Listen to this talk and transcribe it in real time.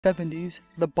1970s,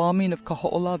 the bombing of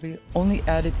Kahoolawe only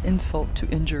added insult to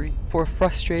injury for a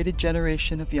frustrated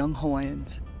generation of young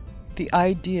Hawaiians. The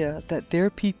idea that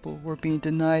their people were being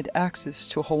denied access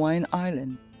to a Hawaiian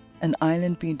island, an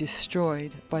island being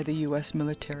destroyed by the U.S.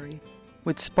 military,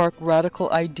 would spark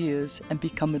radical ideas and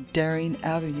become a daring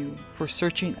avenue for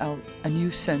searching out a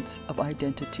new sense of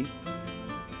identity.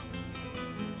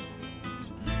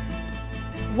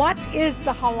 What is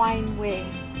the Hawaiian way?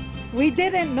 We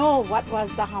didn't know what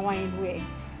was the Hawaiian way.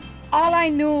 All I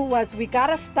knew was we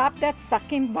gotta stop that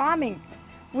sucking bombing.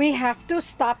 We have to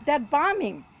stop that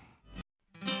bombing.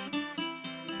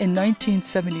 In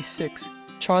 1976,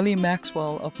 Charlie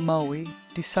Maxwell of Maui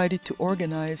decided to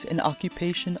organize an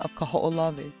occupation of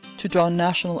Kahoolawe to draw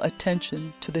national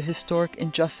attention to the historic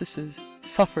injustices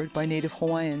suffered by Native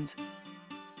Hawaiians.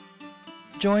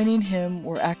 Joining him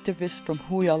were activists from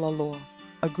Kahoolawe,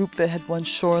 a group that had won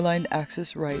shoreline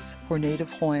access rights for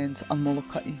Native Hawaiians on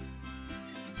Molokai.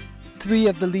 Three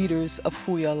of the leaders of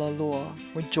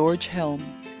Kahoolawe were George Helm,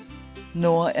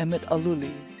 Noah Emmett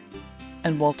Aluli,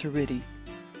 and Walter Riddy.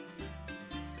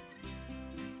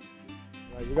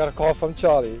 We got a call from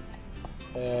Charlie,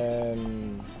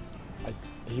 and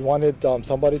he wanted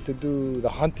somebody to do the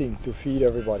hunting to feed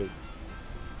everybody.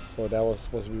 So that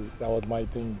was my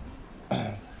thing.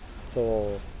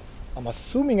 So I'm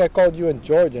assuming I called you and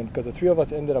George, because the three of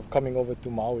us ended up coming over to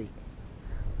Maui.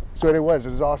 So it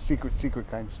was all secret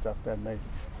kind of stuff that night.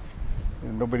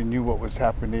 Nobody knew what was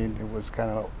happening. It was kind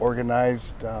of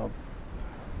organized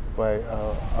by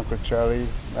Uncle Charlie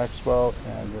Maxwell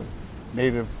and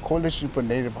the Coalition for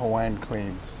Native Hawaiian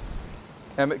Claims.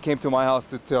 Emmett came to my house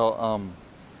to tell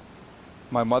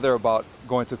my mother about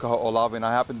going to Kahoolawe, and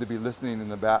I happened to be listening in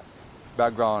the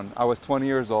background. I was 20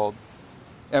 years old.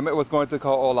 Emmett was going to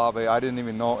Kahoolawe. I didn't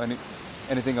even know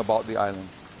anything about the island.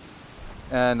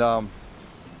 And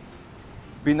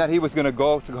being that he was going to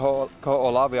go to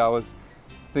Kahoolawe, I was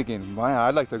thinking, man,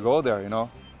 I'd like to go there, you know.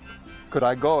 Could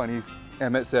I go? And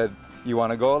Emmett said, you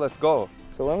want to go? Let's go.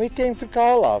 So when we came to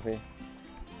Kahoolawe,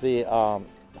 the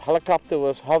helicopter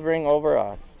was hovering over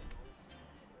us,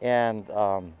 and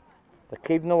the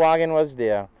Kidnawagan was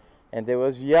there, and they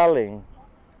was yelling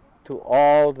to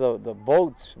all the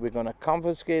boats, we're going to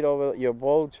confiscate over your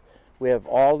boats. We have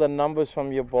all the numbers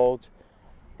from your boats.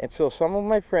 And so some of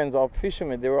my friends, all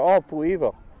fishermen, they were all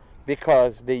puiva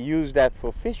because they used that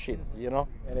for fishing, you know.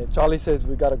 And then Charlie says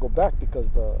we got to go back because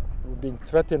we're being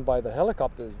threatened by the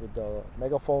helicopters with the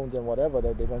megaphones and whatever,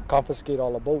 that they're going to confiscate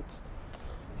all the boats.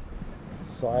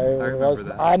 So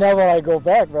I never go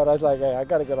back, but I was like, hey, I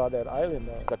got to get on that island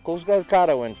now. The Coast Guard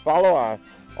Kata and follow on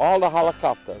all the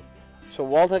helicopters. So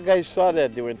Walter guys saw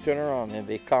that, they would turn around and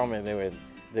they come and they would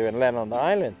land on the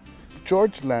island.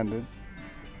 George landed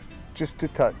just to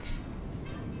touch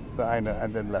the island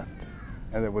and then left.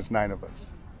 And there was 9 of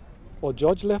us. Well,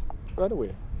 George left right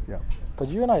away. Yeah.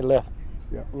 Because you and I left.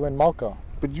 Yeah. We went Mauka.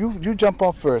 But you jump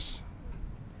off first.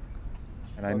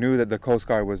 And I knew that the Coast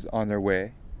Guard was on their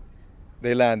way.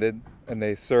 They landed and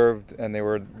they served and they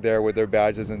were there with their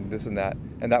badges and this and that.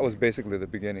 And that was basically the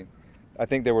beginning. I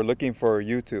think they were looking for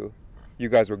you two. You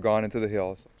guys were gone into the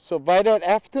hills. So by that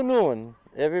afternoon,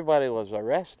 everybody was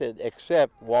arrested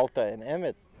except Walter and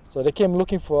Emmett. So they came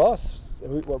looking for us.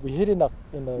 We hid in the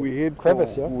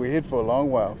crevice, yeah? We hid for a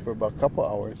long while, for about a couple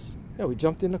hours. Yeah, we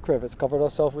jumped in the crevice, covered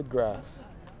ourselves with grass.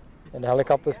 And the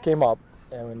helicopters came up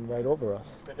and went right over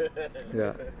us.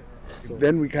 Yeah. So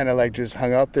then we kind of just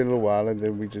hung out there a little while, and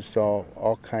then we just saw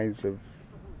all kinds of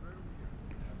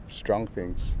strong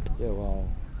things. Yeah, well,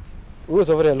 we was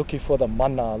over there looking for the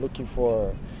mana, looking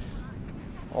for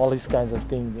all these kinds of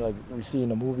things like we see in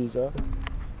the movies,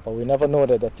 but we never know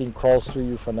that the thing crawls through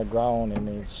you from the ground and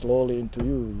then slowly into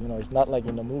you. You know, it's not like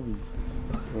in the movies.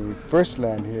 When we first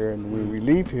land here and when we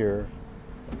leave here,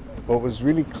 what was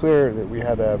really clear that we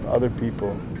had to have other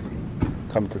people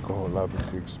come to Kahoolawe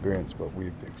to experience what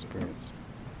we've experienced.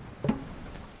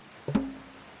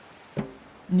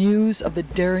 News of the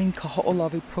daring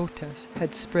Kahoolawe protests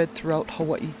had spread throughout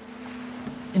Hawaii.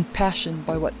 Impassioned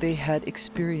by what they had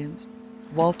experienced,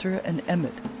 Walter and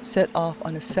Emmett set off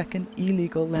on a second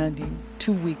illegal landing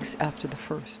 2 weeks after the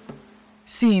first.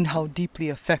 Seeing how deeply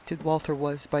affected Walter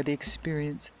was by the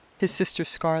experience, his sister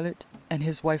Scarlett and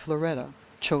his wife Loretta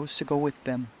chose to go with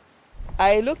them.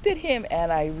 I looked at him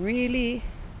and I really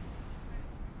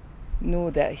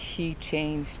knew that he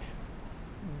changed.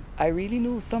 I really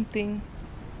knew something.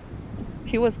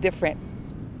 He was different.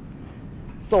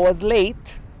 So it was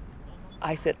late.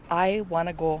 I said, I want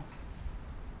to go.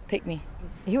 Take me.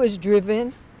 He was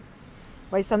driven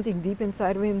by something deep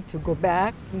inside of him to go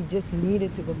back. He just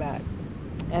needed to go back.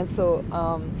 And so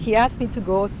he asked me to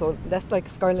go, so that's like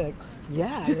Scarlett, like,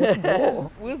 yeah, let's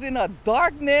go. We was in a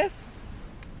darkness.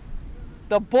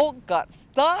 The boat got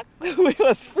stuck. We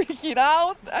was freaking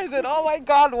out. I said, oh my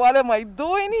God, what am I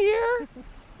doing here?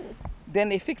 Then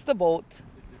they fixed the boat.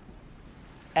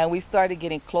 And we started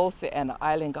getting closer, and the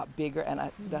island got bigger.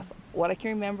 And that's what I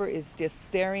can remember is just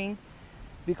staring,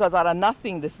 because out of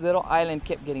nothing, this little island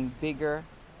kept getting bigger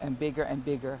and bigger and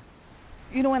bigger.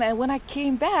 You know, and when I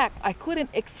came back, I couldn't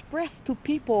express to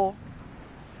people,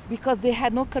 because they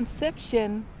had no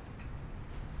conception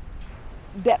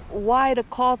that why the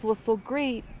cause was so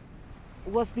great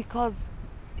was because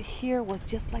here was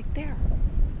just like there.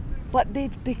 But they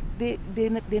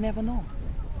never know.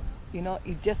 You know,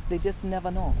 they just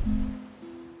never know.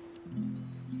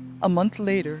 A month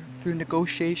later, through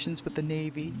negotiations with the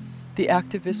Navy, the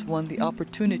activists won the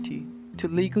opportunity to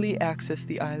legally access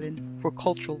the island for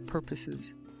cultural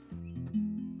purposes.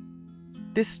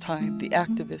 This time, the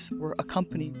activists were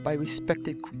accompanied by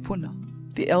respected kupuna,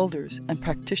 the elders and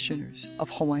practitioners of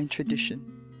Hawaiian tradition.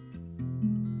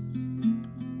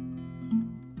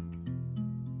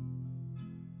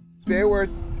 They were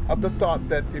of the thought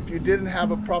that if you didn't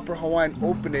have a proper Hawaiian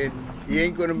opening, you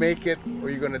ain't gonna make it or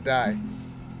you're gonna die.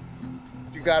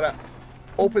 You gotta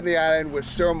open the island with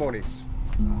ceremonies.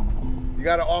 You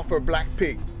gotta offer a black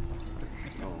pig,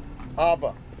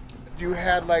 ava. You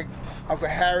had like Uncle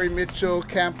Harry Mitchell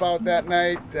camp out that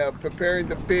night preparing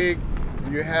the pig,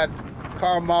 and you had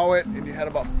Carl Mowat, and you had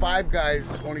about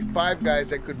only five guys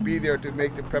that could be there to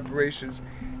make the preparations.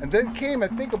 And then came, I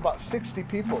think, about 60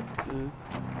 people.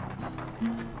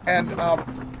 And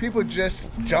people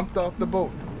just jumped off the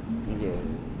boat.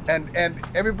 And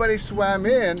everybody swam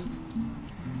in,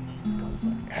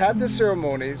 had the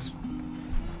ceremonies,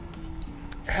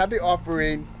 had the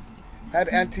offering, had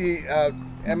Auntie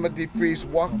Emma DeFries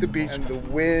walk the beach, and the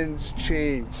winds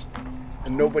changed,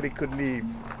 and nobody could leave.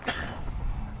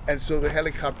 And so the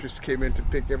helicopters came in to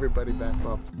pick everybody back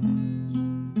up.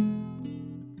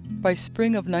 By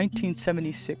spring of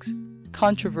 1976,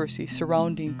 controversy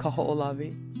surrounding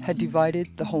Kahoolawe had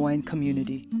divided the Hawaiian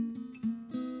community.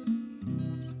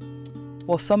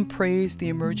 While some praised the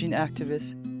emerging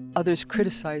activists, others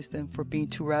criticized them for being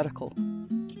too radical.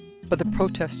 But the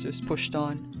protesters pushed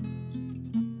on.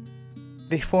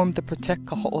 They formed the Protect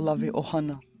Kahoolawe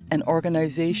Ohana, an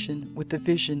organization with the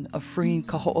vision of freeing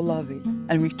Kahoolawe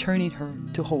and returning her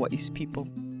to Hawaii's people.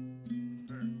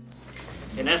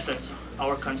 In essence,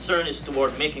 our concern is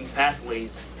toward making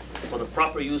pathways for the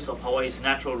proper use of Hawaii's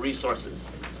natural resources,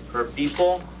 her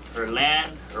people, her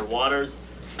land, her waters,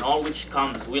 and all which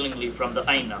comes willingly from the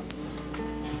Aina.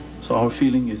 So our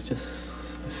feeling is just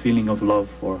a feeling of love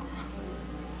for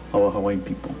our Hawaiian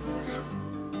people.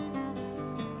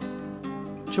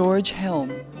 George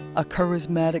Helm, a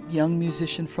charismatic young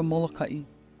musician from Molokai,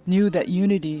 knew that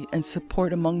unity and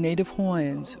support among Native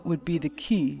Hawaiians would be the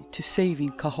key to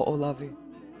saving Kahoolawe.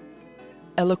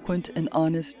 Eloquent and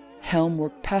honest, Helm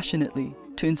worked passionately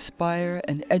to inspire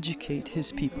and educate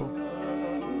his people.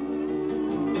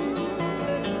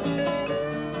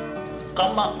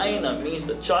 Kama'aina means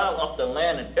the child of the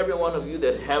land, and every one of you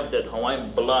that have that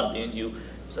Hawaiian blood in you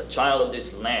is a child of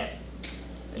this land.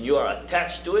 And you are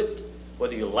attached to it,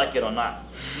 whether you like it or not.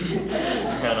 You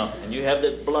know, and you have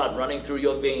that blood running through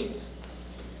your veins.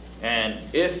 And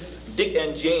if Dick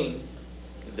and Jane,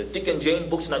 if the Dick and Jane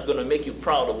book's not going to make you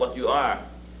proud of what you are,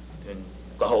 then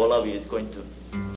Kahoolawe is going to